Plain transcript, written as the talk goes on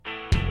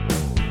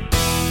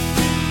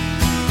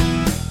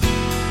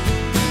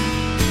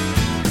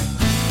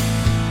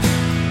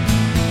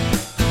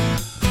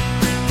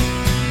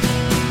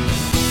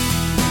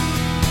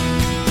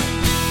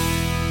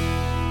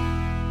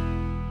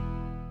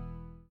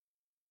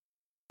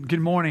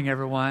Good morning,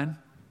 everyone.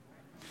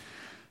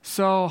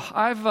 So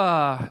I've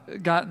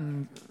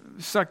gotten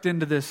sucked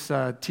into this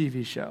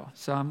TV show.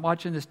 So I'm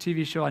watching this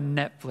TV show on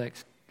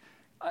Netflix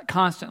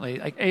constantly,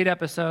 like 8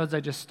 episodes. I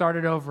just start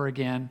it over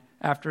again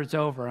after it's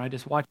over. I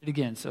just watch it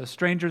again. So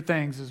Stranger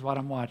Things is what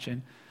I'm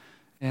watching.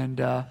 And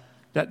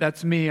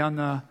that's me on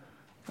the,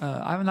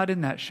 I'm not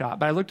in that shot,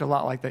 but I looked a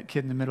lot like that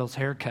kid in the middle's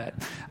haircut.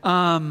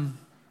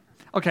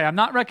 Okay, I'm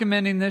not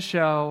recommending this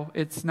show.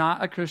 It's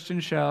not a Christian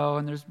show,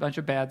 and there's a bunch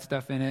of bad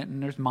stuff in it,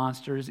 and there's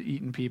monsters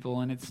eating people,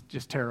 and it's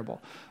just terrible.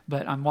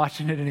 But I'm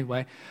watching it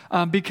anyway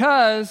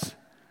because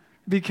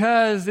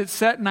it's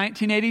set in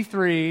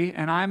 1983,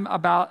 and I'm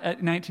about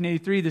at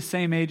 1983 the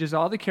same age as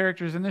all the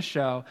characters in the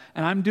show,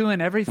 and I'm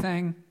doing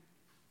everything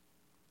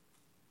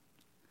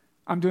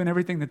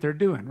that they're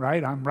doing,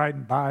 right? I'm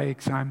riding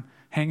bikes, I'm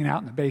hanging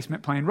out in the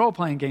basement playing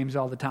role-playing games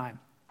all the time.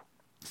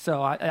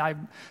 So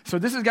so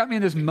this has got me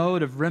in this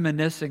mode of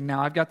reminiscing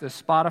now. I've got this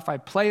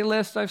Spotify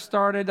playlist I've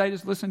started. I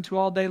just listen to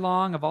all day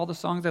long of all the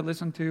songs I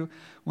listened to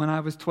when I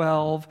was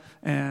 12.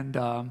 And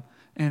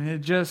it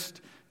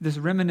just, this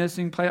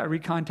reminiscing play, I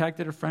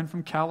recontacted a friend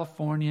from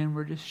California, and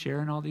we're just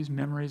sharing all these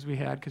memories we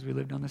had because we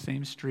lived on the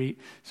same street.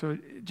 So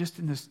just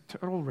in this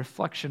total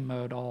reflection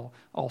mode all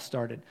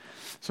started.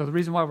 So the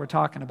reason why we're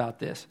talking about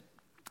this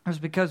is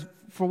because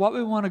for what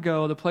we want to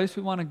go, the place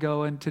we want to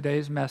go in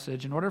today's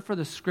message, in order for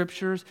the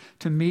scriptures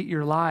to meet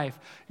your life,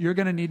 you're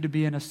going to need to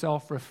be in a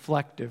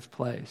self-reflective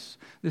place.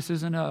 This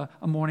isn't a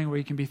morning where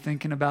you can be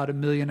thinking about a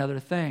million other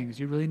things.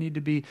 You really need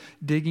to be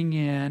digging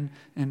in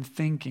and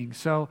thinking.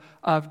 So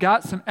I've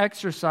got some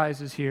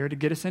exercises here to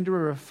get us into a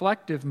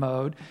reflective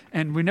mode,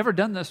 and we've never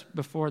done this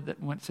before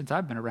since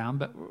I've been around,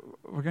 but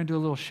we're going to do a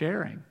little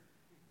sharing.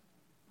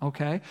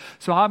 Okay,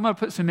 so I'm going to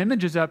put some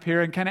images up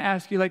here and kind of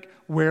ask you, like,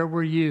 where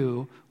were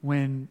you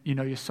when,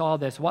 you saw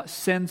this? What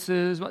sense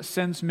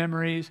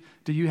memories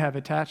do you have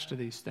attached to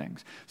these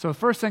things? So the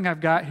first thing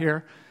I've got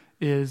here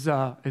is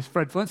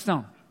Fred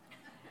Flintstone.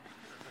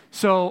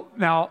 So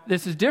now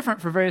this is different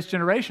for various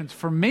generations.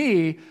 For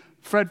me,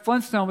 Fred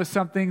Flintstone was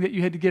something that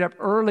you had to get up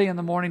early in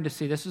the morning to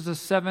see. This was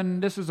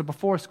a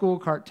before school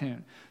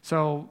cartoon.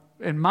 So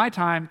in my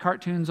time,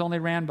 cartoons only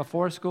ran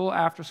before school,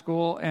 after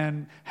school,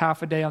 and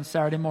half a day on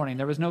Saturday morning.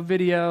 There was no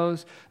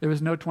videos. There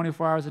was no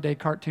 24 hours a day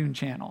cartoon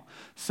channel.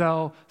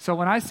 So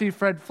when I see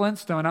Fred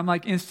Flintstone, I'm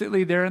like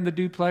instantly there in the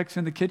duplex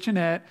in the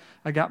kitchenette.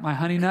 I got my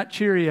Honey Nut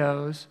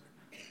Cheerios,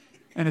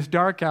 and it's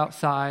dark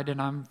outside,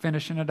 and I'm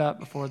finishing it up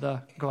before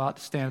go out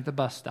to stand at the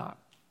bus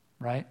stop,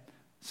 right?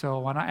 So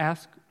when I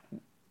ask,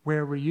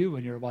 where were you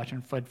when you were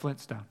watching Fred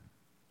Flintstone?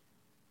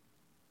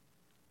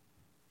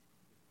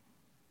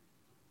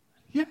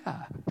 Yeah.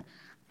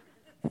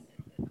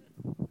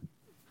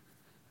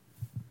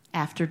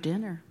 After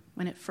dinner.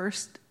 When it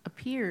first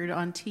appeared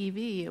on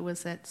TV, it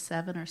was at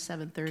 7 or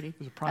 7:30.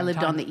 I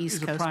lived on the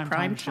East Coast.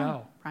 Prime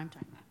time. Prime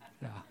time.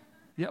 Yeah.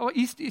 Yeah. Oh,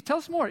 tell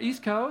us more.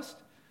 East Coast.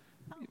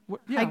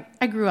 Yeah.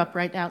 I grew up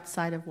right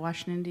outside of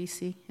Washington,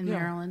 D.C. in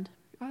Maryland.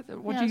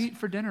 What did you eat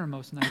for dinner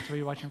most nights? Were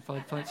you watching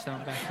Fred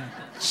Flintstone back then?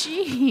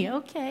 Gee,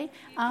 okay.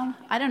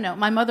 I don't know.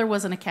 My mother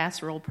wasn't a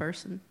casserole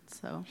person,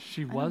 so.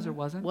 She was or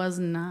wasn't? Was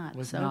not.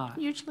 Was so not.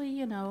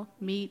 Usually,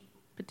 meat,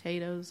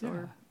 potatoes,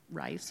 or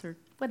rice, or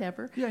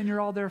whatever. Yeah, and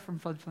you're all there from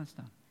Fred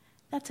Flintstone.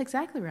 That's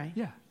exactly right.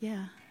 Yeah.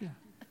 Yeah. Yeah.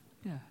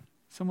 Yeah.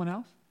 Someone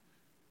else?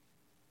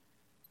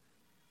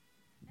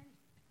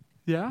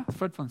 Yeah,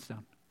 Fred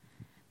Flintstone.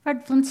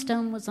 Fred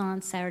Flintstone was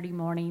on Saturday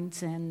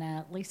mornings, and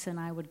Lisa and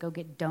I would go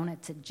get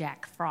donuts at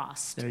Jack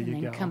Frost and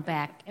then come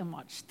back and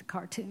watch the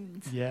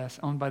cartoons. Yes,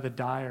 owned by the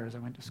Dyers. I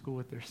went to school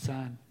with their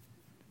son.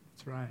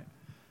 That's right.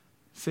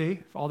 See,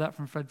 all that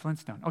from Fred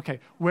Flintstone.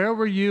 Okay, where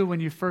were you when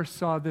you first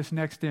saw this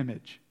next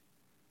image?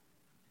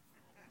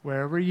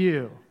 Where were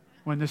you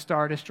when the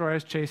Star Destroyer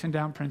is chasing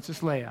down Princess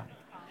Leia?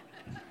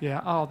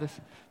 Yeah,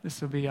 this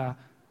will be I'm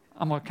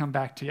going to come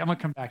back to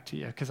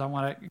you because I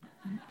want to.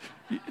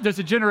 There's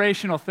a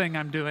generational thing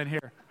I'm doing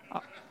here.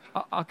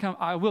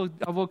 I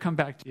will come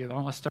back to you. I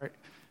want to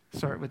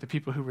start with the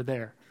people who were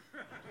there.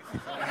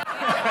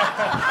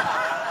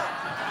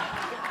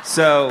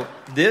 So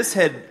there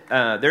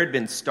had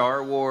been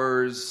Star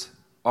Wars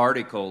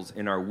articles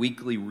in our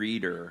weekly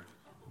reader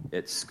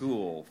at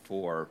school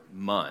for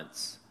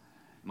months.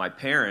 My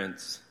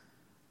parents.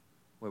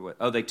 Wait.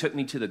 Oh, they took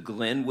me to the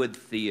Glenwood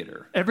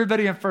Theater.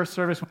 Everybody in first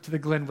service went to the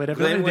Glenwood.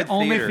 The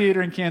only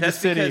theater in Kansas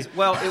City. Because,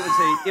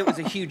 it was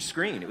a huge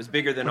screen. It was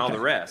bigger than all the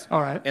rest. All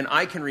right. And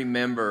I can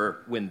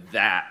remember when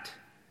that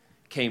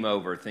came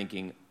over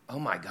thinking, oh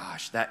my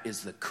gosh, that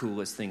is the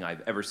coolest thing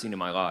I've ever seen in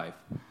my life.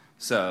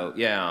 So,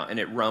 yeah, and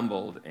it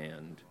rumbled,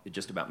 and it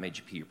just about made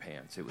you pee your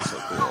pants. It was so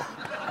cool.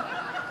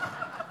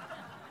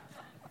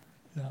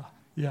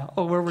 Yeah.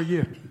 Oh, where were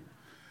you?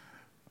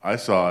 I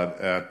saw it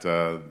at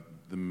the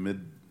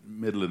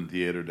Midland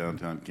Theater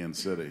downtown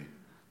Kansas City,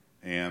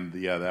 and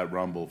that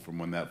rumble from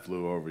when that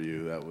flew over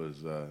you, that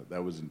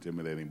was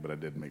intimidating, but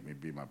it did make me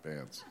pee my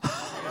pants.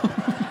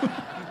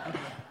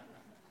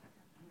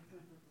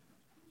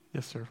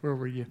 Yes, sir. Where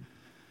were you?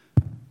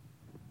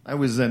 I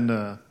was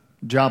in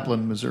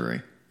Joplin,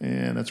 Missouri,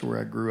 and that's where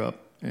I grew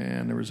up.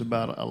 and there was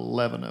about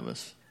 11 of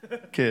us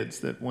kids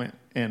that went,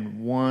 and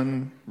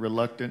one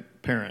reluctant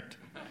parent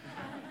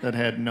that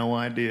had no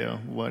idea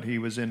what he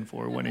was in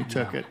for when he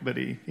took it, but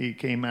he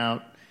came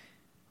out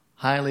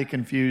highly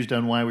confused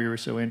on why we were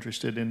so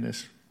interested in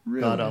this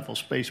god-awful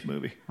space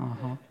movie.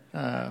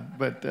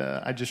 But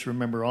I just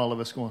remember all of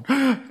us going,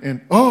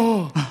 and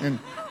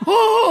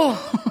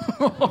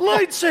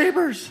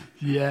lightsabers.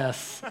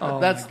 Yes. Oh,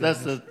 that's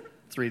the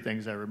three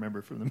things I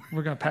remember from them.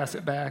 We're going to pass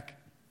it back.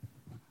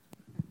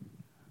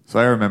 So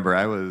I remember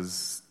I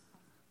was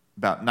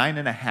about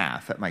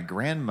 9.5 at my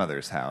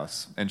grandmother's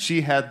house, and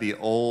she had the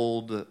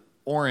old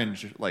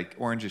orange, like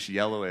orangish,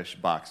 yellowish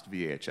boxed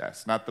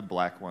VHS, not the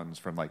black ones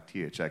from like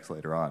THX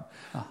later on.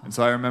 And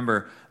so I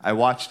remember I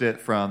watched it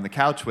from the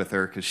couch with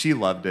her because she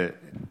loved it,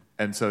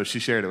 and so she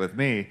shared it with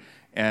me,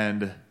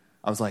 and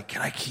I was like,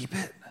 can I keep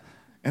it?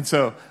 And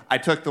so I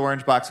took the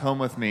orange box home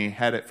with me,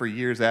 had it for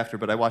years after,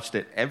 but I watched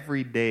it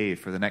every day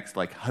for the next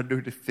like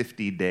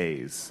 150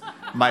 days.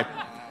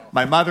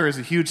 My mother is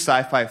a huge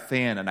sci-fi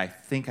fan, and I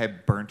think I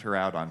burnt her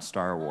out on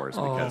Star Wars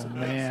because of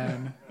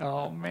this.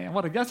 Oh, man.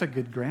 That's a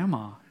good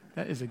grandma.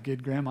 That is a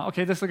good grandma.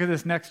 Okay, let's look at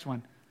this next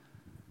one.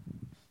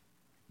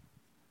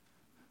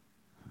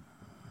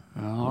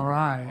 All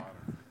right.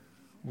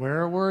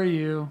 Where were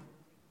you?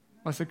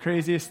 What's the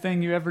craziest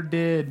thing you ever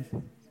did?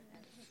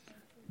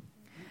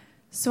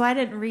 So I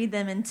didn't read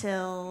them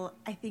until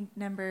I think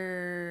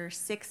number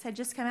 6 had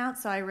just come out,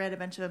 so I read a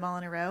bunch of them all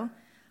in a row.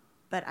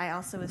 But I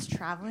also was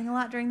traveling a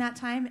lot during that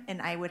time,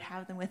 and I would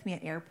have them with me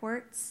at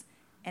airports.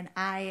 And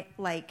I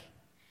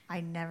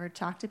never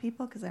talk to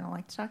people because I don't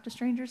like to talk to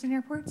strangers in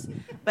airports.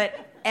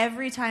 But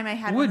every time I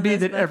had it one of would those be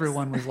that books,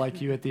 everyone was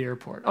like you at the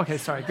airport. Okay,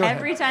 sorry, go ahead.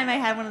 Every time I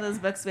had one of those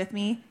books with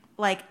me,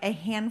 like a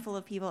handful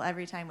of people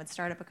every time would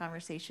start up a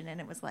conversation, and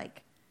it was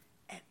like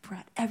it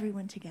brought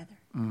everyone together.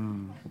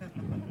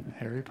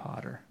 Harry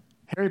Potter.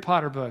 Harry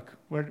Potter book.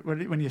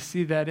 When you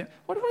see that,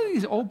 what are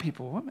these old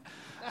people?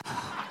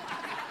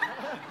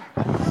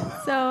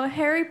 So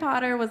Harry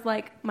Potter was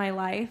like my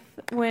life.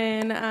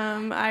 When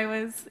I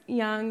was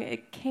young,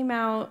 it came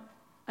out,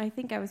 I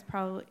think I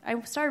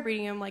started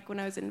reading them like when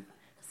I was in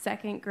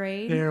 2nd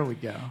grade. There we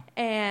go.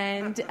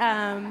 And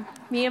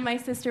me and my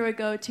sister would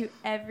go to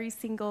every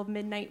single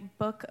midnight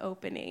book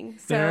opening.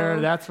 So,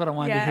 that's what I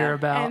wanted to hear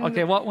about.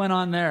 Okay, what went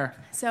on there?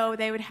 So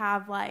they would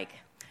have like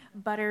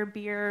butter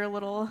beer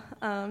little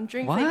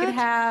drinks what? they could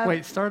have.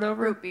 Wait, start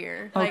over? Root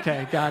beer.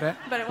 Okay, got it.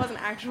 But it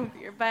wasn't actual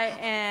beer.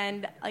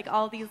 And like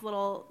all these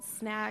little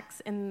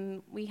snacks,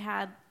 and we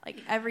had like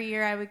every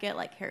year I would get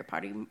like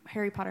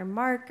Harry Potter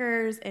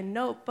markers and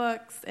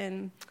notebooks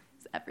and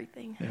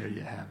everything. There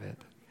you have it.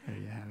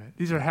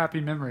 These are happy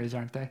memories,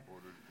 aren't they?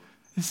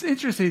 It's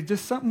interesting,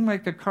 just something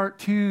like a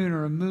cartoon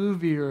or a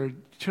movie or a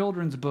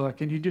children's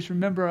book, and you just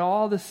remember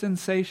all the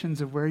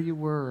sensations of where you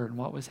were and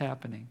what was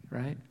happening,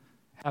 right?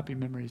 Happy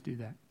memories do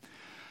that.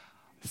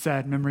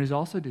 Sad memories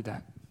also do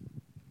that.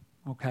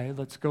 Okay,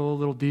 let's go a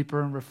little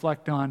deeper and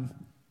reflect on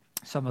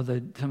some of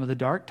the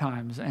dark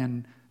times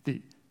and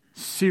the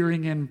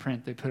searing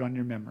imprint they put on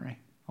your memory.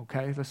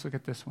 Okay, let's look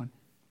at this one.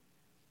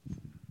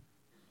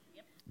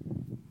 Yep.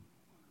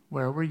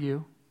 Where were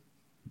you?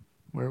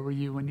 Where were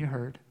you when you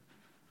heard?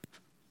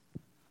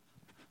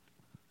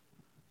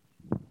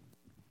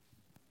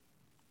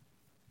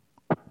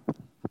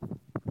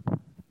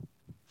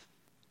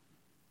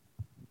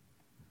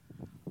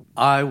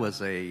 I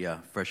was a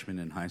freshman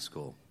in high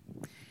school,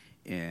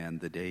 and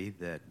the day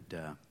that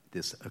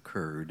this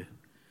occurred,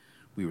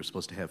 we were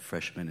supposed to have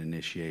freshman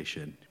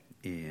initiation,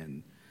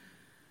 and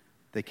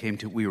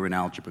we were in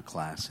algebra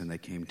class, and they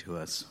came to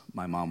us.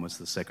 My mom was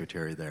the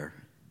secretary there,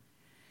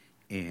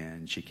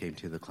 and she came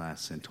to the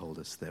class and told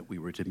us that we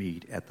were to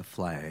meet at the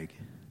flag.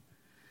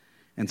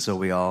 And so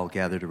we all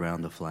gathered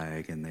around the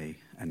flag, and they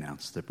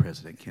announced that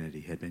President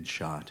Kennedy had been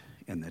shot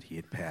and that he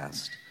had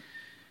passed.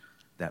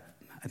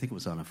 I think it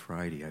was on a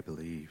Friday, I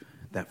believe.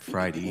 That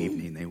Friday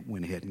evening, they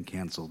went ahead and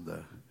canceled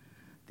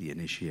the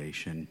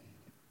initiation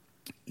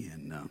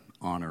in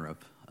honor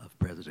of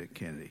President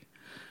Kennedy.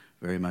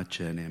 Very much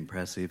an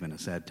impressive and a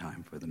sad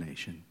time for the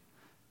nation.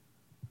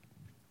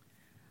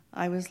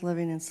 I was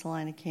living in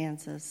Salina,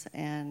 Kansas,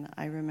 and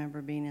I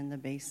remember being in the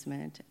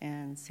basement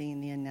and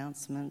seeing the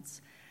announcements.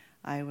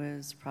 I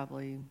was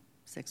probably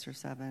 6 or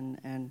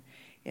 7, and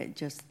it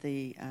just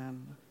the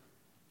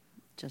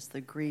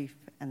grief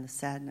and the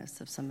sadness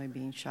of somebody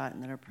being shot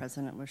and that our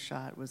president was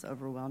shot was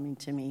overwhelming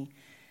to me.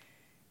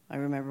 I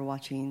remember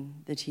watching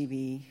the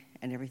TV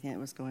and everything that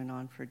was going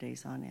on for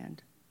days on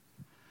end.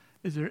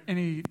 Is there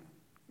any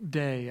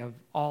day of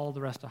all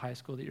the rest of high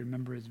school that you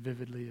remember as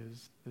vividly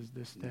as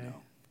this day?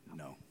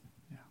 No.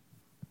 Yeah.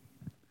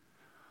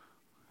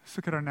 Let's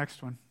look at our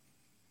next one.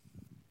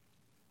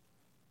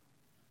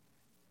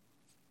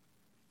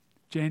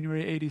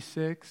 January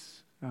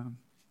 86.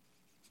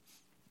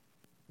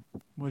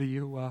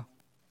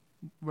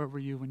 Where were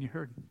you when you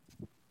heard?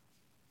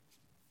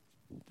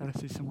 Did I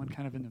see someone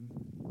kind of in the...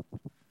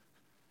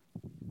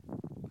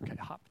 Okay,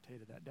 hot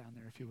potato that down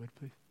there if you would,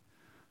 please.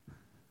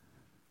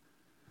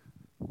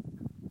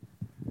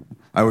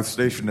 I was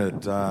stationed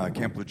at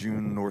Camp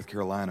Lejeune, North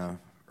Carolina.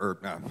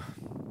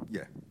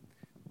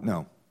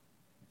 No.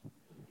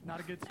 Not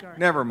a good start.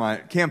 Never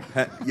mind. Camp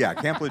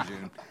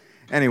Lejeune.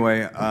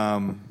 Anyway,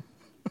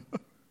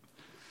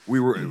 we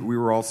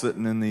were all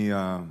sitting in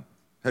the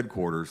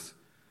headquarters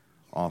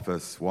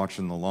office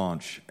watching the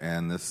launch,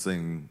 and this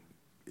thing,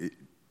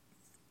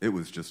 it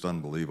was just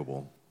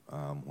unbelievable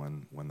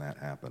when that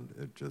happened.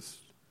 It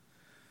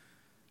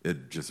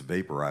just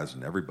vaporized,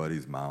 and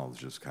everybody's mouths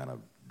just kind of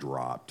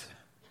dropped.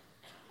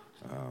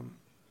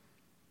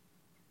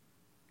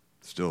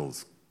 Still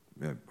is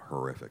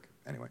horrific.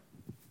 Anyway.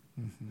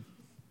 Mm-hmm.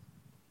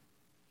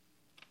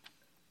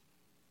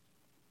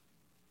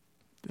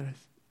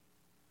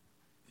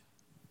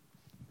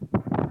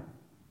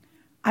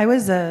 I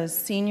was a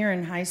senior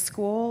in high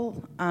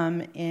school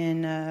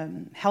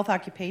in health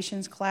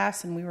occupations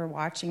class, and we were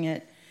watching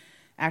it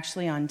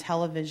actually on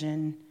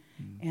television.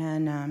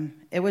 And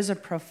it was a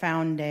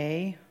profound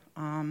day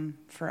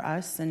for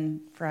us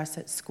and for us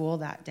at school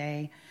that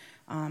day.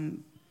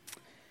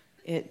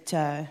 It's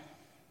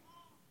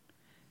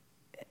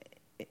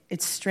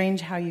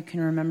strange how you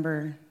can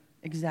remember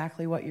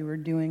exactly what you were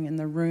doing in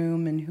the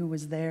room and who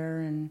was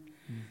there, and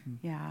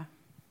yeah.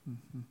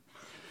 Mm-hmm.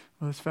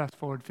 Well, let's fast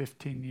forward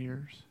 15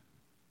 years.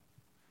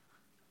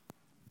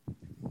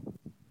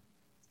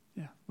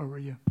 Yeah, where were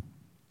you?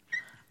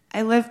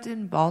 I lived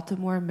in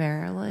Baltimore,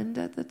 Maryland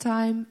at the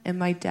time, and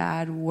my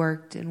dad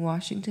worked in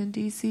Washington,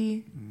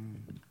 D.C.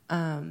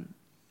 I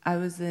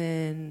was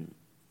in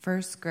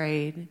first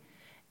grade,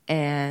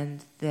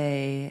 and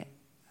they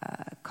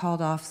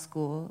called off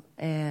school,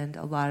 and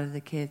a lot of the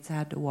kids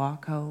had to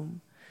walk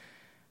home.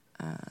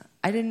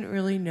 I didn't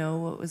really know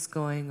what was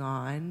going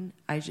on.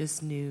 I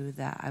just knew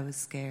that I was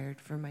scared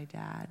for my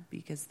dad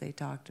because they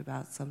talked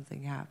about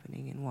something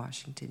happening in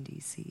Washington,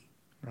 D.C.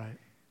 Right.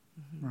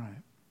 Mm-hmm.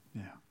 Right.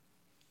 Yeah.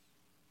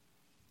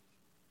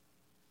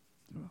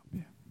 Well,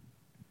 yeah.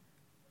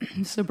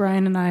 So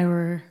Brian and I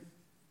were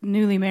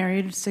newly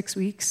married, 6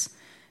 weeks.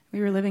 We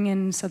were living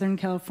in Southern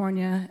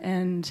California,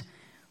 and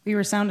we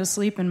were sound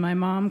asleep, and my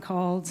mom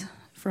called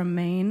from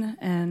Maine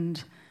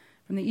and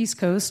from the East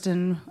Coast,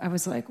 and I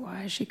was like,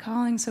 why is she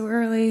calling so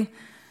early?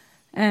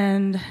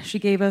 And she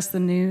gave us the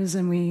news,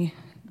 and we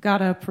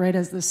got up right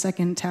as the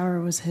second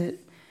tower was hit,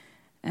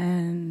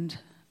 and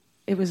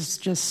it was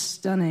just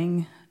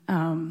stunning.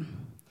 And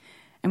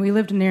we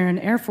lived near an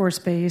Air Force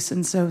base,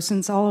 and so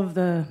since all of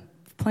the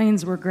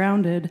planes were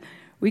grounded,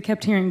 we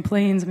kept hearing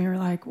planes, and we were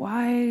like,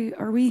 why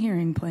are we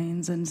hearing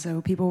planes? And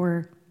so people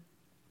were,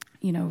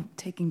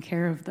 taking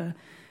care of the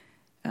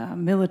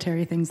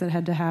military things that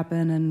had to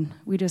happen, and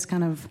we just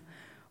kind of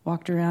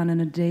walked around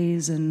in a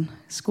daze, and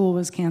school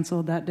was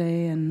canceled that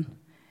day, and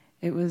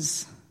it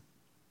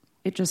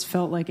just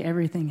felt like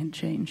everything had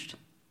changed.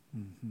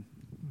 Mm-hmm.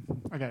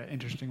 I got an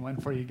interesting one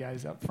for you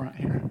guys up front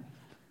here.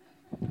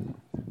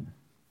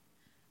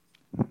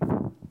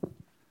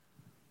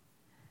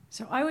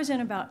 So I was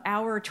in about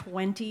hour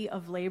 20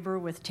 of labor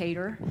with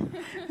Tater.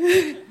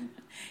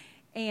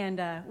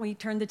 And we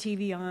turned the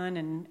TV on,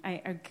 and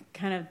I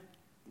kind of,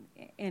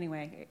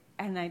 anyway,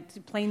 and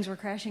planes were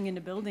crashing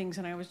into buildings,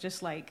 and I was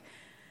just like,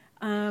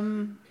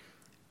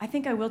 I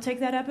think I will take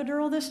that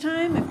epidural this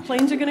time if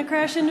planes are going to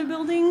crash into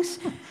buildings.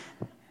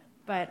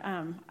 But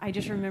I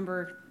just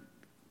remember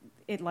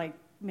it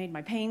made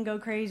my pain go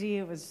crazy.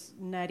 It was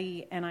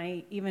nutty, and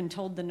I even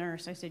told the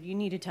nurse, I said, you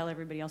need to tell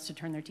everybody else to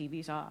turn their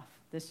TVs off.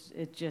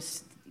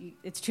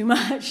 It's too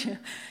much.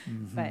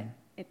 Mm-hmm. But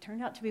it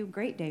turned out to be a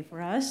great day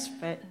for us,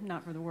 but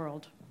not for the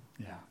world.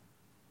 Yeah.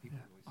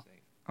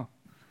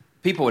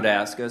 People would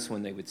ask us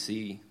when they would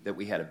see that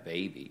we had a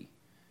baby,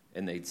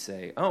 and they'd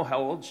say, oh, how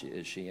old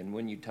is she? And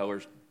when you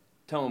tell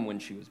them when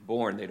she was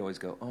born, they'd always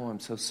go, oh, I'm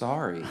so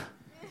sorry.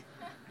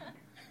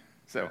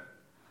 So.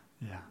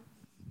 Yeah.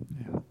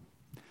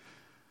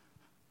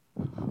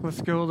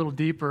 Let's go a little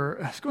deeper.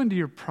 Let's go into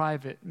your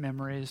private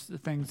memories, the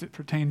things that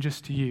pertain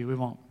just to you. We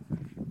won't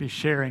be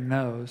sharing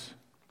those.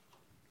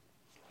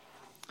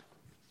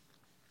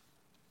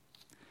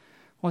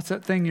 What's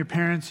that thing your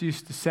parents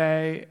used to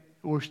say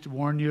or used to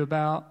warn you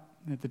about?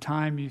 At the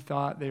time you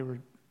thought they were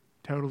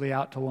totally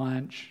out to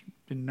lunch,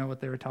 didn't know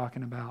what they were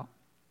talking about.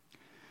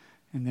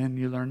 And then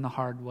you learned the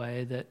hard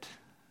way that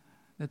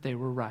they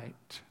were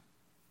right.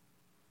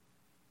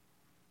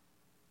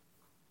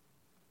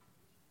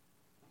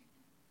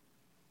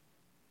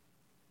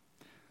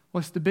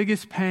 What's the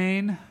biggest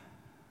pain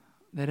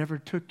that ever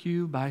took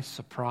you by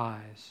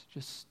surprise?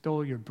 Just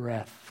stole your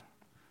breath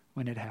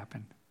when it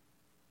happened.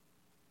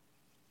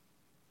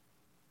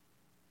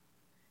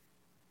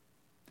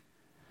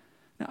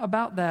 Now,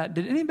 about that,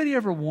 did anybody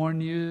ever warn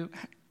you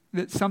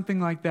that something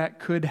like that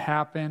could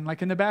happen?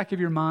 Like in the back of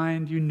your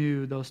mind, you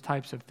knew those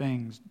types of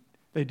things,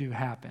 they do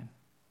happen.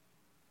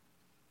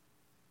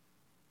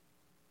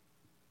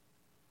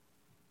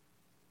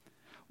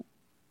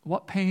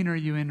 What pain are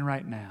you in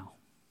right now?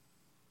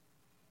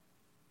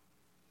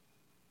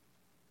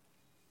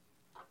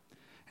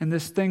 And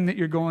this thing that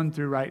you're going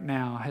through right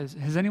now,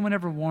 has anyone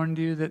ever warned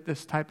you that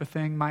this type of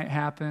thing might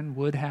happen,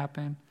 would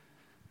happen?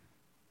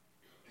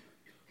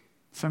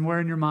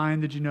 Somewhere in your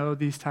mind, did you know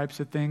these types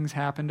of things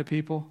happen to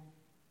people?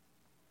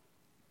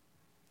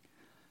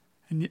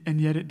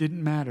 And yet it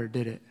didn't matter,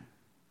 did it?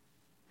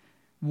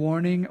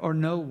 Warning or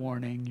no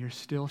warning, you're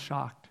still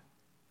shocked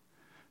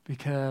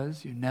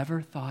because you never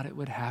thought it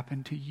would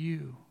happen to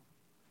you.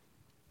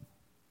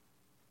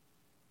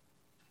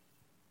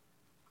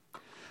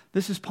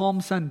 This is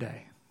Palm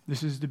Sunday.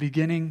 This is the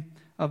beginning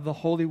of the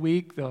Holy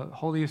Week, the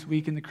holiest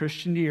week in the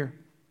Christian year.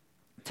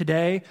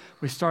 Today,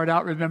 we start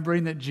out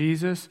remembering that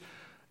Jesus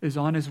is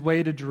on his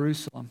way to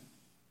Jerusalem.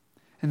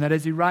 And that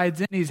as he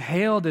rides in, he's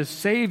hailed as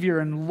Savior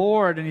and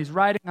Lord, and he's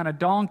riding on a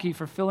donkey,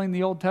 fulfilling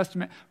the Old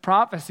Testament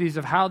prophecies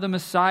of how the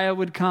Messiah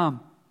would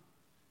come.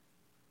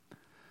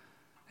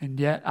 And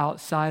yet,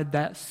 outside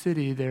that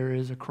city, there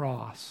is a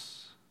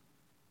cross.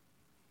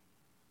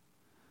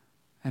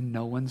 And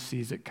no one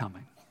sees it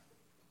coming.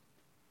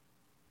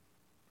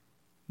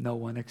 No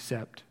one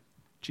except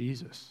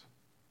Jesus.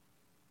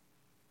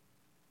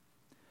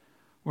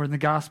 We're in the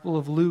Gospel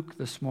of Luke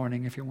this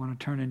morning, if you want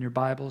to turn in your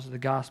Bibles, the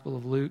Gospel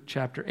of Luke,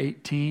 chapter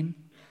 18.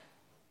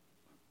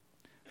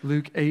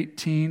 Luke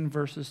 18,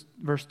 verse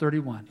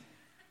 31.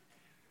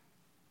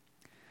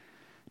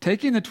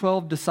 Taking the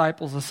 12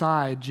 disciples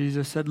aside,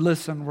 Jesus said,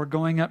 "Listen, we're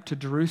going up to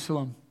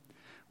Jerusalem,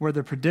 where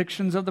the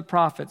predictions of the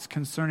prophets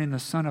concerning the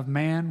Son of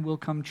Man will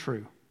come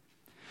true.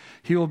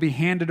 He will be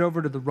handed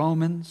over to the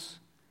Romans.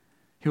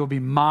 He will be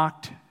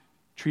mocked,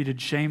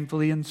 treated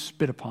shamefully, and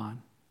spit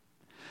upon.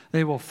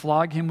 They will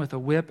flog him with a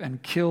whip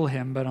and kill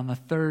him, but on the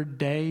third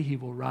day he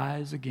will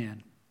rise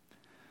again."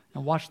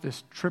 Now watch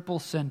this triple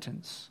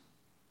sentence.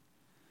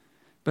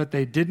 But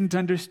they didn't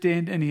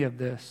understand any of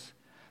this.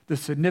 The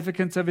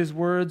significance of his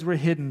words were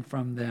hidden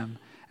from them,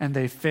 and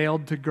they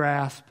failed to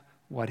grasp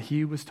what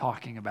he was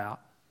talking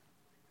about.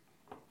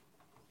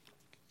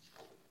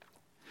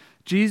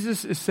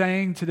 Jesus is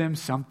saying to them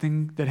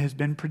something that has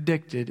been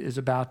predicted is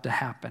about to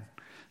happen.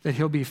 That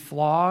he'll be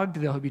flogged,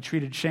 that he'll be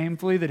treated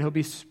shamefully, that he'll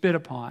be spit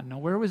upon. Now,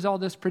 where was all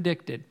this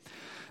predicted?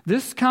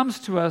 This comes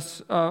to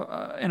us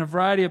in a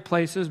variety of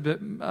places,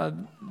 but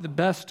the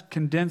best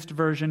condensed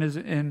version is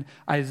in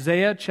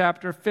Isaiah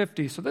chapter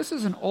 50. So this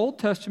is an Old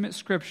Testament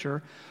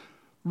scripture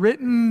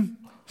written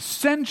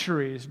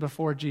centuries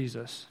before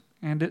Jesus.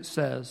 And it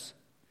says,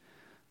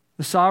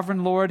 "The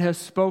sovereign Lord has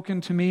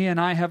spoken to me,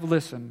 and I have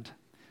listened.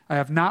 I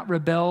have not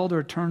rebelled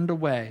or turned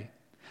away.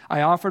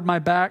 I offered my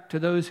back to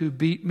those who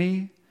beat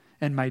me,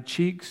 and my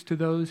cheeks to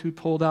those who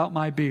pulled out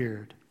my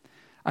beard.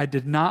 I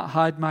did not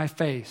hide my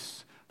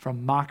face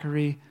from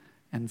mockery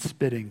and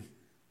spitting."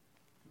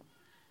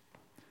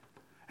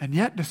 And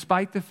yet,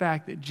 despite the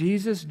fact that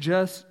Jesus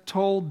just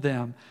told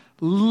them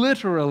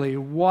literally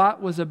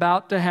what was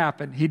about to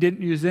happen, he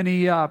didn't use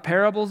any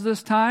parables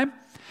this time.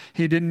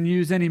 He didn't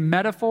use any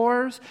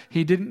metaphors.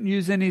 He didn't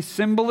use any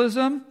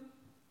symbolism.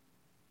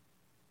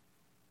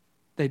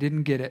 They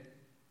didn't get it.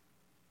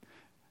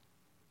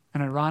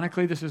 And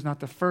ironically, this is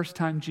not the first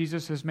time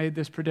Jesus has made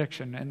this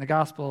prediction. In the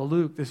Gospel of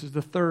Luke, this is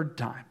the third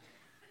time.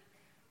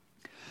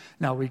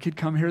 Now, we could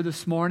come here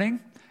this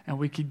morning and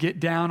we could get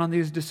down on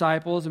these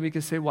disciples and we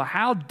could say, well,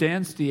 how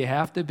dense do you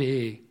have to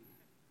be?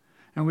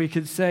 And we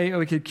could say,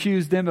 we could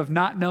accuse them of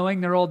not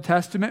knowing their Old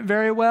Testament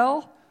very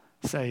well.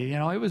 Say,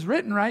 it was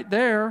written right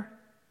there.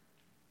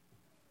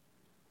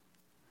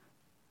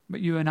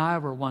 But you and I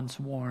were once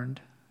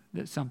warned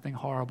that something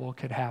horrible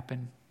could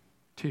happen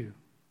too.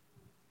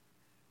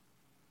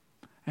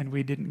 And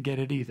we didn't get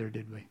it either,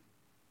 did we?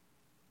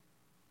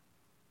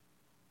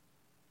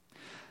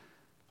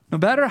 No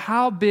matter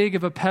how big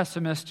of a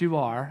pessimist you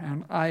are,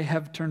 and I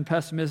have turned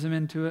pessimism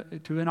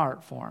into an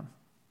art form,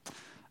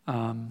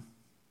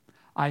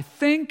 I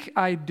think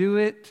I do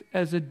it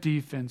as a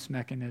defense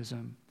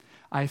mechanism.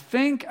 I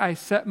think I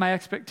set my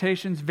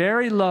expectations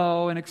very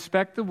low and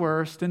expect the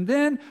worst. And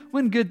then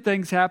when good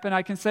things happen,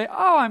 I can say,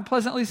 oh, I'm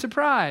pleasantly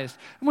surprised.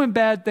 And when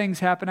bad things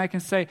happen, I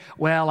can say,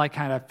 well, I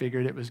kind of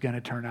figured it was going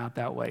to turn out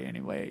that way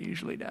anyway. It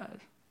usually does.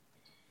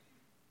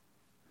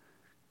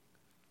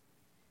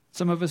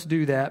 Some of us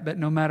do that, but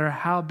no matter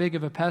how big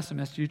of a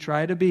pessimist you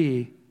try to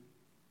be,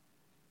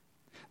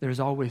 there's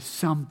always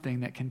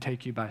something that can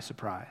take you by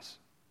surprise.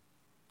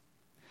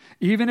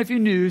 Even if you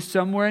knew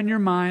somewhere in your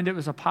mind it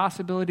was a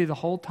possibility the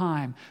whole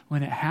time,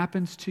 when it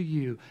happens to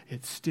you,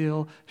 it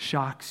still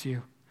shocks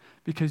you.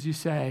 Because you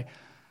say,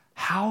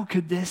 how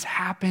could this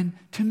happen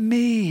to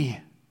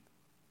me?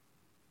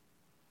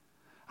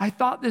 I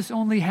thought this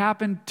only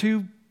happened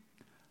to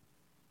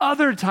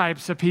other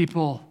types of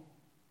people.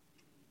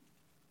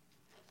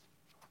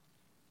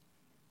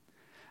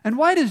 And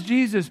why does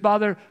Jesus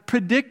bother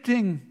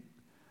predicting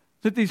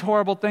that these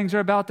horrible things are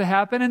about to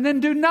happen and then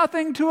do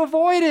nothing to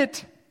avoid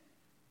it?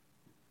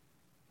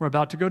 We're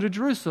about to go to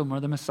Jerusalem where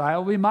the Messiah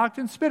will be mocked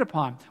and spit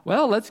upon.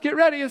 Well, let's get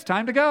ready. It's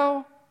time to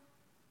go.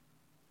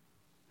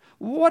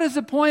 What is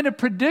the point of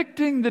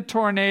predicting the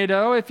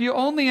tornado if you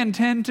only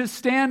intend to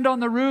stand on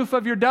the roof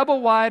of your double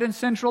wide in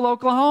central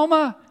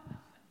Oklahoma?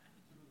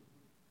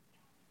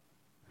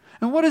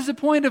 And what is the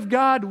point of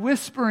God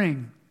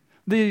whispering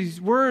These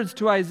words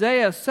to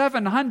Isaiah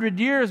 700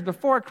 years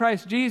before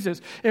Christ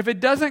Jesus, if it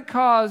doesn't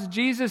cause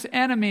Jesus'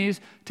 enemies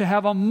to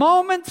have a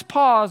moment's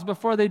pause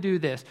before they do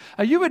this.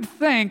 You would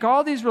think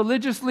all these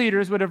religious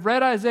leaders would have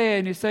read Isaiah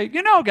and you say,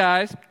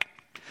 guys,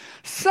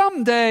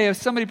 someday if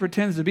somebody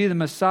pretends to be the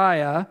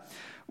Messiah,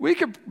 we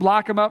could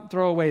lock him up,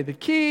 throw away the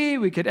key,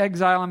 we could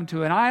exile him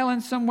to an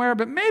island somewhere,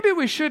 but maybe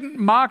we shouldn't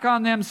mock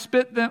on them,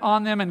 spit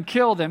on them, and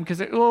kill them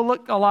because it will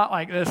look a lot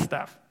like this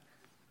stuff.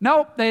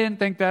 Nope, they didn't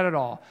think that at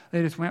all.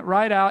 They just went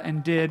right out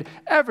and did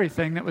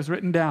everything that was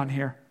written down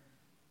here.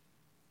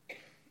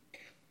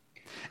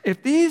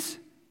 If these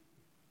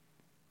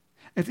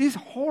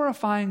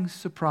horrifying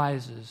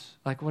surprises,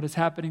 like what is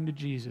happening to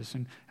Jesus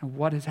and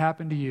what has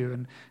happened to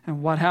you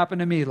and what happened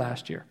to me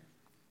last year,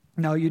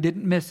 no, you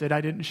didn't miss it.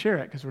 I didn't share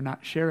it because we're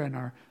not sharing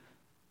our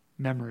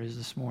memories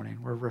this morning.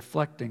 We're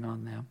reflecting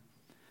on them.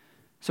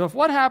 So if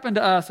what happened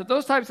to us, if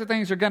those types of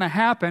things are going to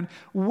happen,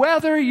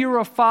 whether you're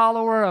a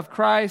follower of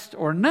Christ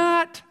or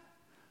not,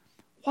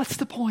 what's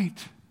the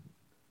point?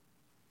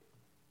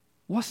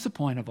 What's the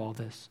point of all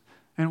this?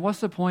 And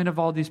what's the point of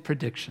all these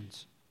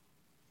predictions?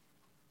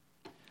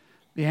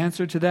 The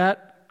answer to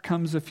that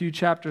comes a few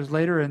chapters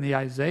later in the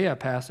Isaiah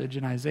passage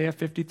in Isaiah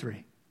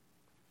 53.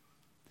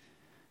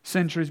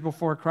 Centuries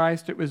before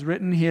Christ, it was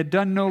written, he had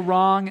done no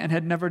wrong and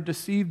had never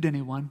deceived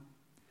anyone.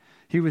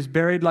 He was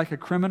buried like a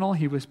criminal.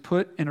 He was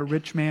put in a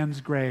rich man's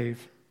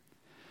grave.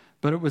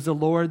 But it was the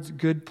Lord's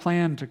good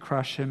plan to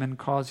crush him and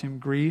cause him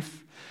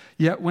grief.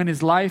 Yet when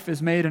his life is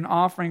made an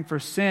offering for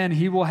sin,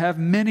 he will have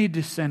many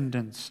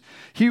descendants.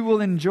 He will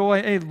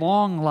enjoy a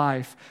long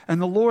life, and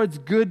the Lord's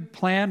good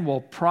plan will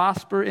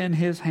prosper in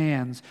his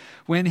hands.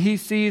 When he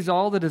sees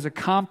all that is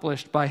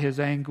accomplished by his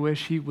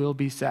anguish, he will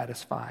be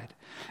satisfied.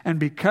 And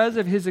because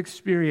of his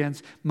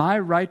experience, my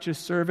righteous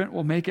servant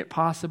will make it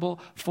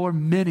possible for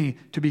many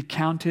to be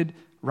counted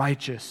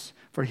righteous,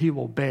 for he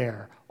will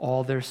bear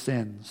all their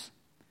sins.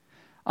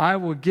 I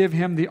will give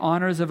him the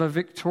honors of a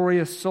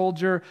victorious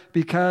soldier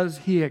because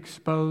he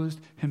exposed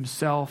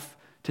himself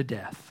to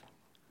death.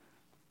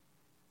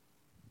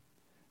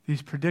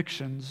 These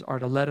predictions are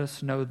to let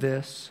us know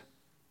this,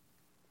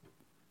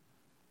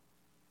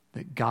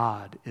 that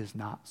God is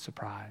not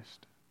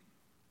surprised.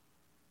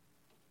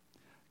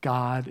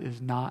 God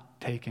is not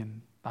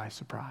taken by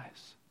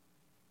surprise.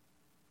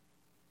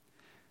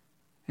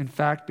 In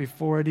fact,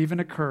 before it even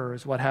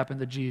occurs, what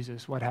happened to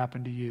Jesus, what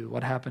happened to you,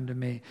 what happened to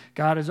me,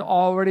 God has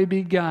already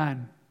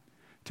begun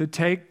to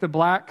take the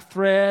black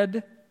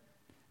thread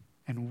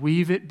and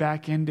weave it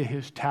back into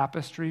his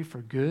tapestry for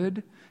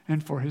good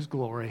and for his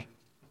glory.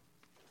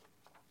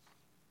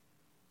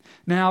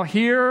 Now,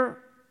 here,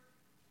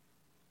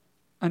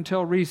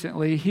 until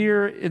recently,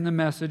 here in the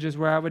message is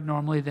where I would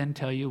normally then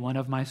tell you one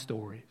of my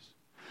stories.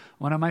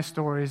 One of my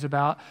stories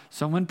about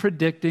someone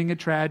predicting a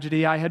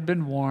tragedy. I had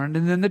been warned,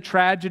 and then the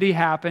tragedy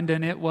happened,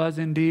 and it was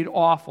indeed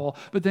awful.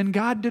 But then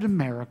God did a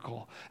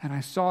miracle, and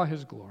I saw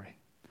his glory.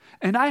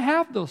 And I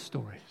have those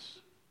stories.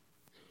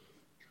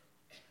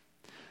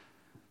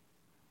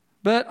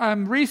 But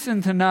I'm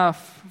recent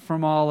enough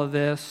from all of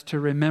this to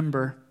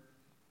remember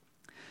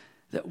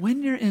that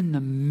when you're in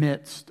the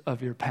midst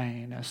of your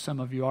pain, as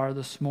some of you are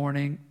this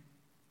morning,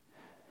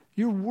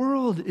 your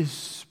world is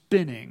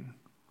spinning.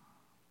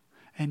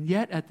 And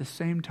yet, at the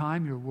same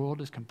time, your world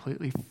is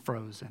completely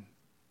frozen.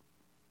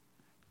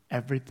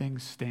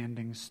 Everything's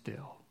standing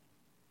still.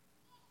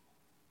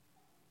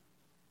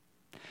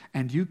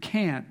 And you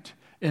can't,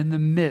 in the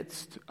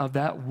midst of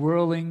that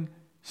whirling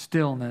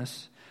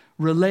stillness,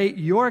 relate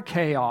your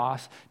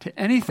chaos to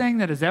anything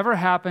that has ever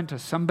happened to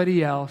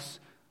somebody else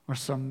or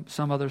some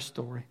other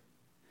story.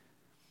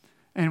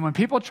 And when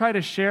people try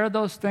to share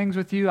those things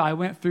with you, I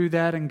went through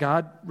that and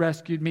God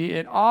rescued me.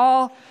 It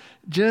all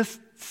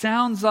just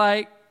sounds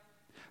like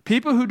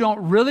people who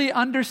don't really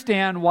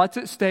understand what's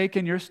at stake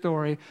in your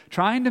story,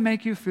 trying to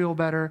make you feel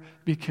better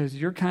because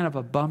you're kind of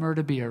a bummer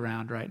to be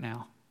around right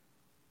now.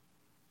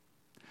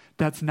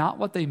 That's not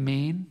what they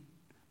mean,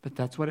 but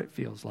that's what it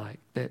feels like.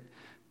 That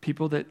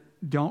people that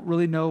don't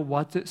really know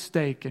what's at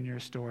stake in your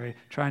story,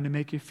 trying to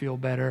make you feel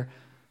better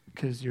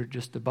because you're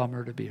just a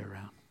bummer to be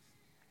around.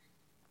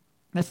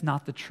 That's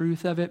not the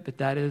truth of it, but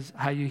that is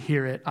how you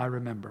hear it, I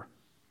remember.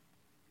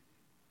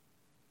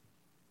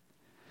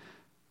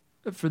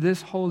 For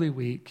this Holy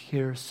Week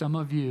here, some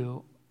of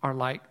you are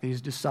like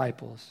these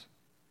disciples.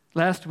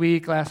 Last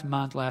week, last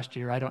month, last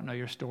year, I don't know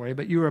your story,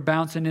 but you were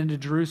bouncing into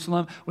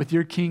Jerusalem with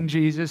your King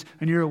Jesus,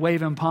 and you were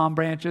waving palm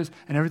branches,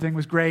 and everything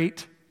was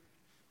great.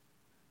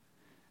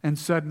 And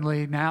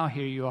suddenly, now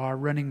here you are,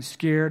 running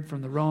scared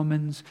from the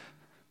Romans,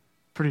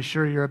 pretty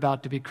sure you're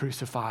about to be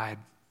crucified.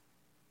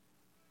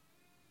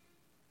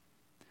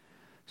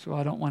 So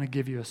I don't want to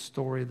give you a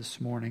story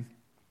this morning.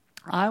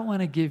 I want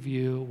to give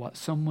you what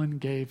someone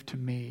gave to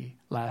me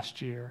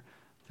last year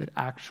that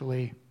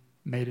actually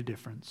made a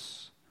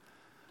difference.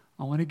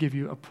 I want to give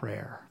you a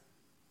prayer.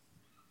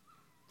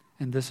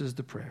 And this is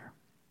the prayer.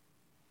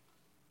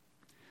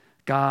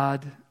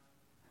 God,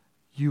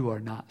 you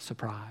are not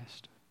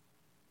surprised.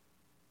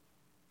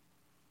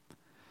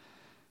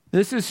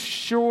 This has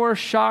sure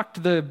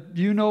shocked the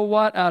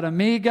you-know-what out of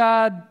me,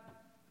 God.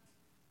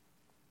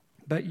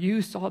 But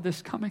you saw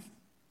this coming.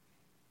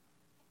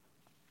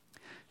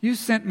 You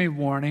sent me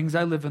warnings.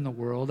 I live in the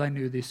world. I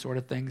knew these sort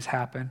of things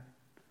happen.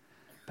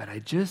 But I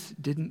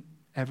just didn't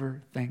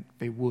ever think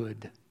they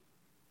would.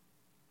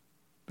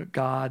 But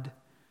God,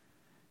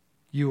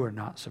 you are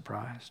not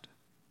surprised.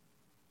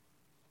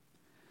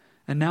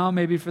 And now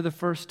maybe for the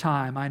first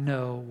time, I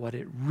know what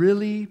it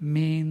really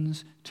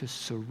means to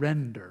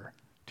surrender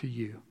to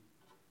you.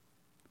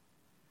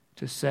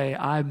 To say,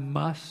 I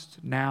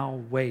must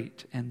now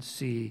wait and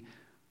see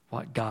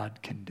what God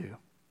can do.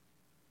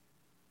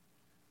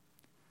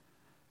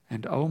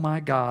 And oh my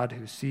God,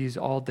 who sees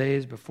all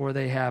days before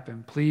they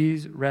happen,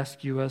 please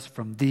rescue us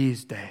from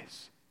these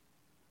days.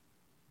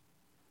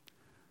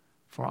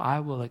 For I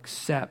will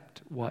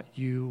accept what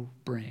you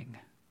bring.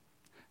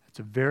 It's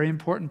a very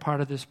important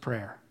part of this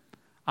prayer.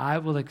 I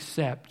will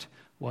accept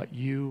what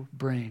you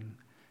bring.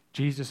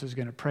 Jesus is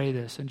going to pray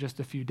this in just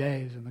a few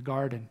days in the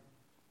garden.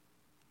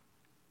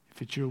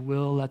 If it's your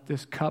will, let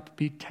this cup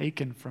be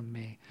taken from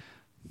me.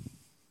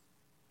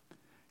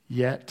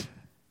 Yet,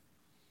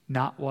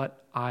 not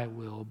what I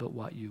will, but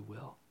what you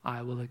will.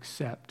 I will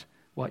accept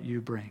what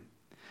you bring.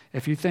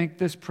 If you think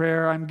this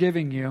prayer I'm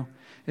giving you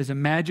is a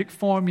magic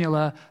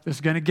formula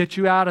that's going to get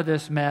you out of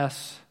this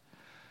mess,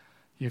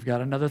 you've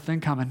got another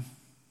thing coming.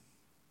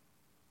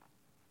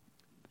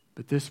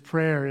 But this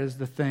prayer is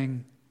the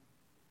thing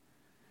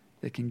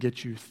that can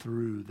get you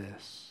through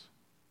this.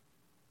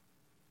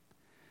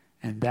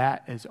 And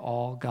that is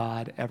all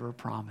God ever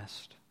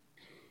promised.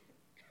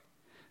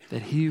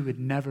 That He would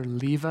never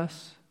leave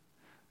us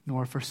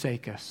nor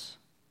forsake us.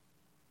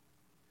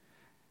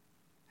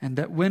 And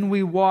that when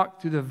we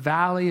walk through the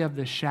valley of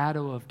the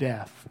shadow of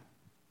death,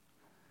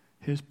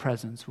 His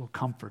presence will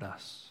comfort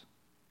us.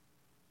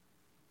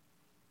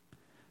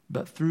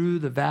 But through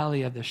the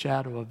valley of the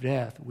shadow of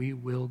death, we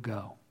will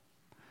go.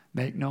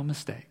 Make no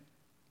mistake.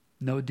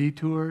 No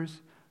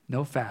detours,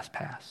 no fast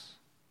pass.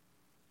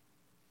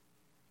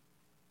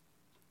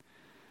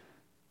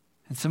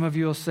 And some of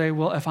you will say,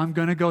 well, if I'm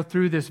going to go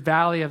through this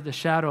valley of the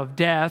shadow of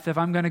death, if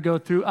I'm going to go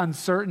through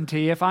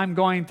uncertainty, if I'm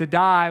going to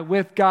die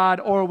with God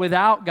or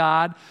without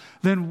God,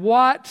 then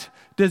what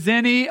does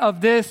any of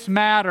this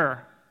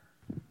matter?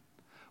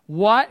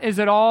 What is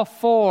it all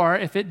for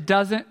if it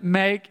doesn't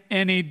make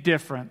any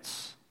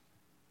difference?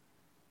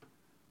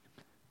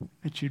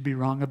 But you'd be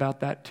wrong about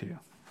that too.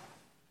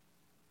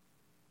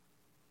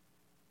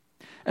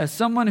 As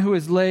someone who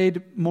has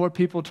laid more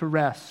people to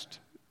rest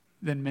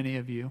than many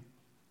of you,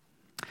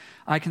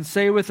 I can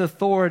say with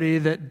authority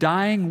that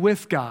dying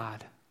with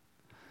God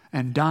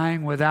and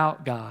dying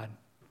without God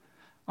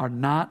are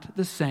not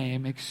the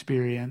same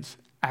experience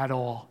at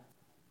all.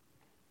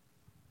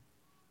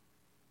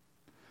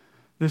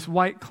 This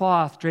white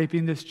cloth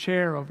draping this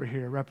chair over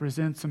here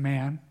represents a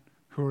man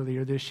who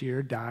earlier this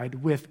year died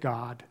with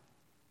God.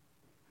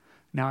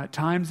 Now, at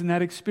times in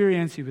that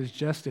experience, he was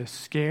just as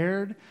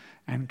scared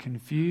and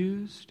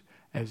confused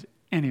as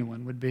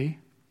anyone would be.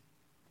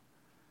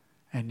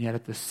 And yet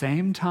at the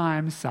same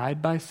time,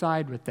 side by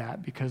side with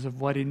that, because of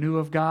what he knew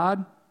of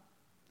God,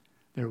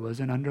 there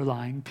was an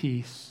underlying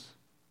peace.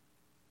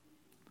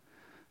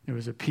 There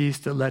was a peace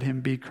that let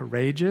him be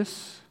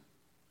courageous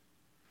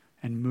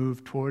and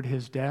move toward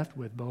his death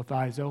with both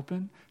eyes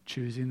open,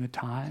 choosing the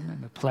time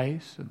and the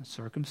place and the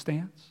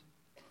circumstance.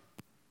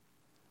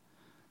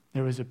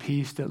 There was a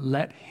peace that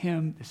let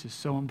him, this is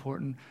so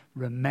important,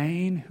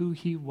 remain who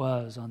he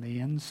was on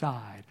the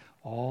inside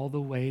all the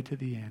way to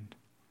the end.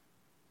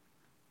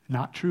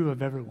 Not true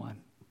of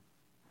everyone.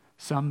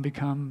 Some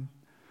become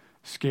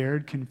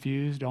scared,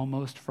 confused,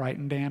 almost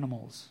frightened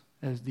animals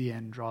as the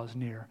end draws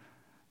near.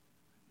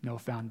 No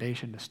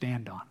foundation to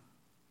stand on.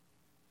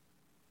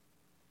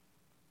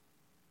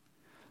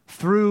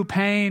 Through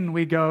pain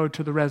we go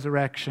to the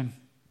resurrection.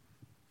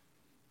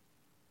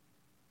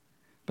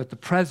 But the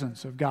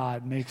presence of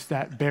God makes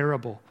that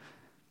bearable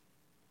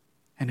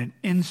and an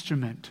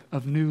instrument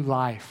of new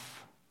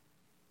life.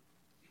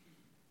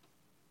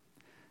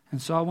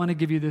 And so I want to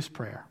give you this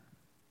prayer.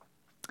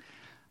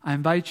 I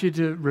invite you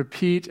to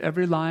repeat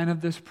every line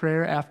of this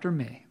prayer after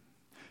me.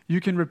 You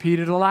can repeat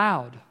it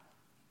aloud,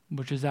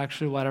 which is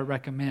actually what I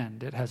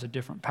recommend. It has a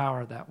different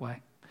power that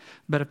way.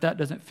 But if that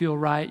doesn't feel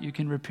right, you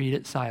can repeat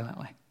it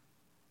silently.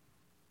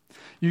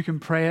 You can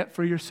pray it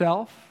for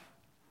yourself.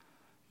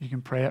 You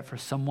can pray it for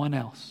someone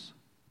else.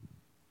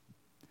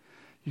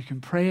 You can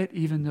pray it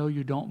even though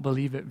you don't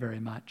believe it very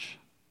much.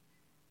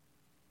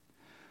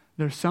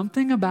 There's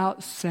something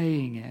about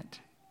saying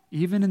it,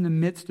 even in the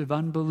midst of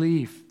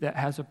unbelief, that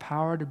has a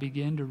power to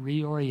begin to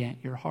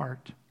reorient your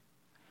heart.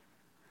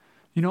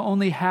 You know,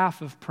 only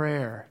half of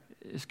prayer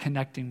is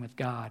connecting with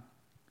God.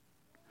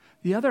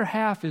 The other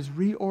half is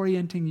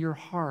reorienting your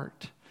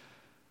heart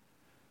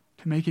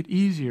to make it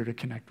easier to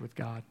connect with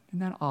God. Isn't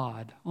that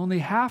odd? Only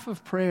half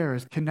of prayer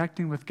is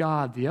connecting with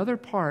God. The other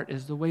part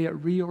is the way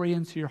it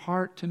reorients your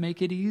heart to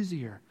make it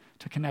easier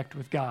to connect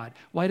with God.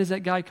 Why does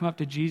that guy come up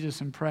to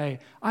Jesus and pray,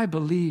 I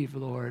believe,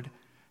 Lord,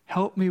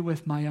 help me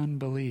with my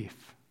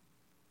unbelief?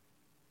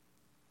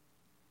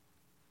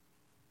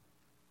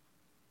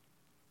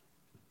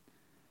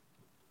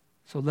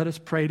 So let us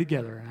pray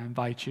together. I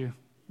invite you,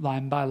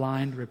 line by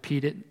line, to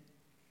repeat it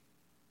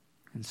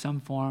in some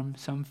form,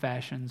 some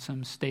fashion,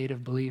 some state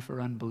of belief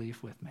or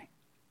unbelief with me.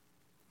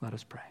 Let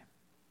us pray.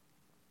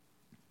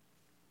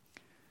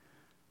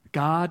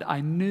 God,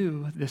 I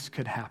knew this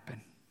could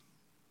happen.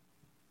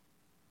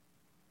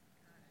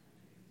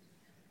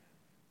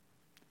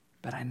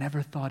 But I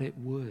never thought it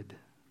would.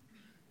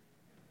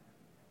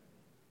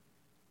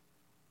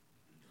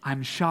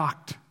 I'm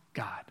shocked,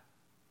 God.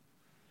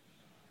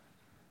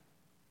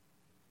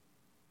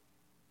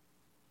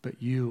 But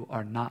you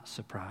are not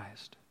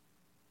surprised.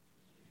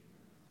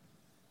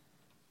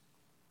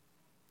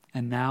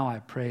 And now I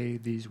pray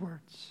these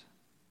words.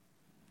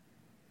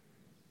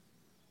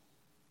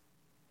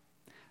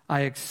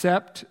 I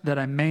accept that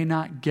I may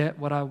not get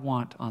what I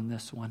want on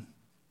this one.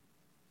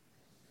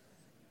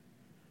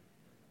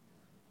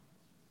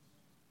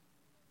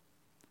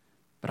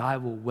 But I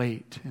will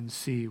wait and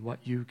see what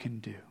you can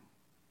do.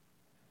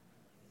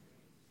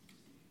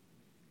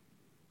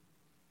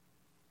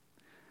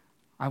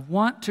 I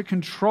want to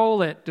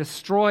control it,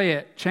 destroy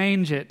it,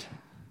 change it.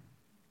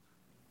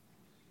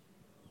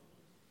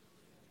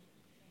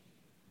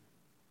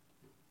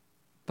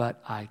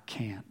 But I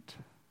can't.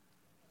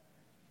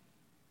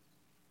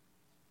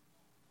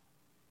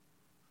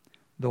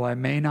 Though I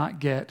may not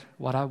get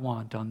what I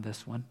want on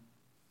this one,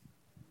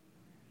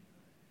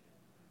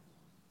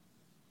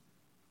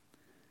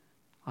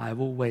 I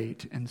will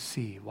wait and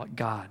see what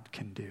God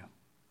can do.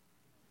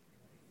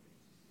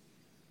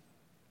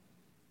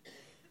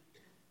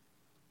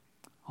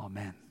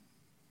 Amen.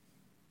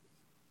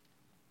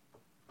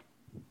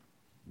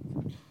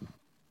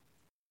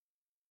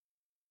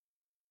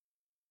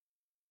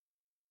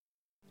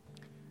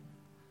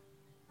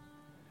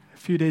 A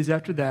few days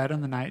after that,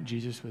 on the night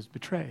Jesus was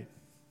betrayed,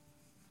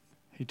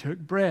 he took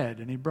bread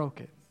and he broke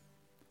it.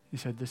 He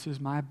said, "This is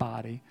my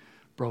body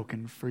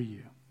broken for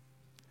you,"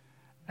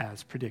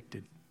 as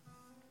predicted.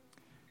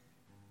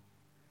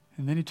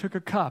 And then he took a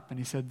cup and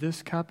he said,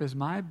 "This cup is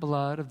my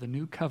blood of the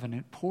new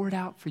covenant poured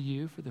out for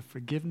you for the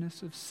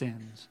forgiveness of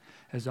sins.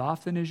 As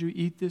often as you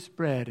eat this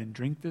bread and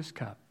drink this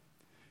cup,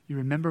 you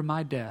remember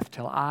my death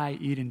till I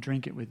eat and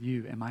drink it with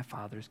you in my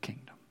Father's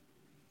kingdom."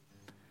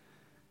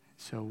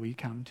 So we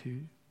come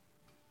to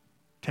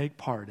take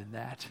part in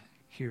that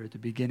here at the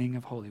beginning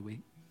of Holy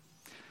Week.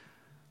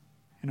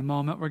 In a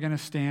moment, we're going to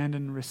stand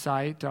and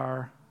recite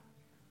our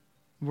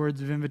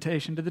words of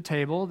invitation to the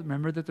table.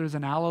 Remember that there's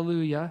an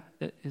alleluia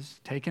that is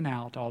taken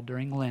out all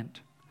during Lent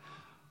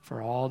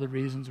for all the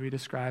reasons we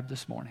described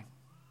this morning.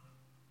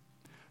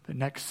 But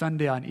next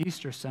Sunday, on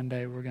Easter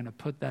Sunday, we're going to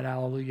put that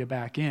alleluia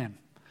back in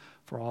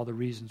for all the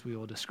reasons we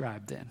will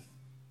describe then.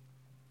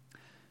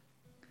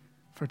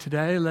 For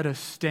today, let us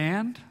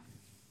stand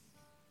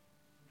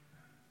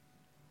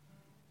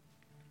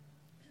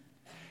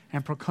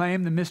and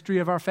proclaim the mystery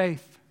of our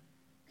faith,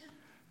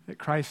 that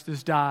Christ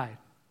has died,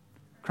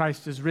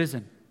 Christ is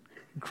risen,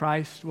 and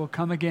Christ will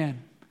come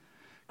again.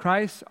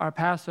 Christ, our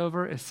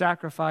Passover, is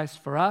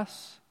sacrificed for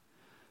us.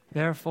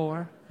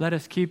 Therefore, let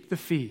us keep the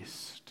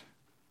feast.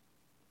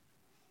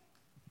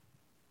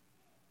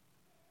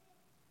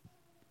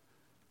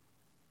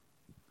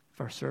 If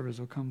our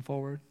servers will come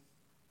forward.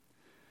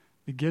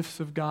 The gifts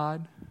of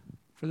God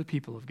for the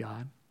people of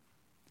God.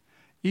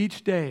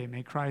 Each day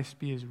may Christ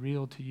be as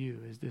real to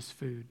you as this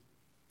food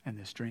and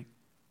this drink.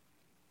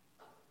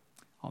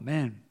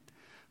 Amen.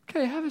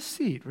 Okay, have a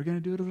seat. We're going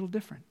to do it a little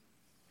different.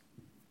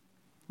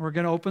 We're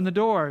going to open the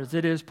doors.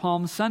 It is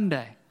Palm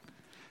Sunday.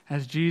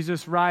 As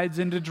Jesus rides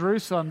into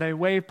Jerusalem, they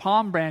wave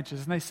palm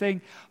branches and they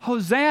sing,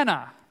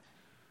 "Hosanna!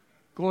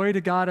 Glory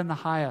to God in the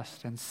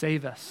highest, and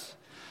save us."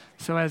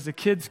 So as the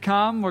kids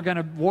come, we're going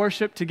to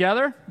worship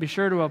together. Be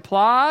sure to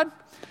applaud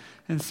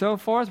and so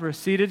forth. We're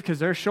seated because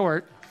they're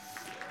short.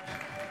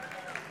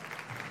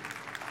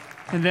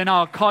 And then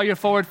I'll call you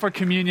forward for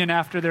communion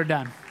after they're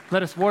done.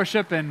 Let us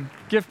worship and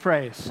give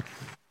praise.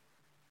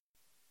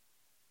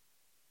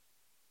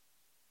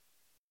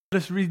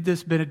 Let us read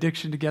this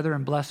benediction together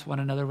and bless one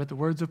another with the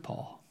words of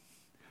Paul.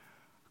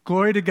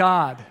 Glory to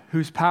God,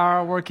 whose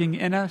power working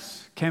in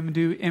us can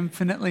do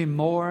infinitely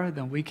more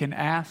than we can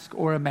ask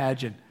or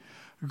imagine.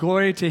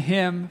 Glory to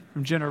him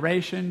from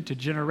generation to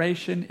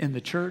generation in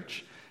the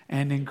church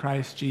and in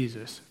Christ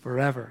Jesus,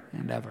 forever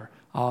and ever.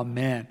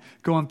 Amen.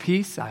 Go in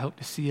peace. I hope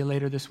to see you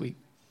later this week.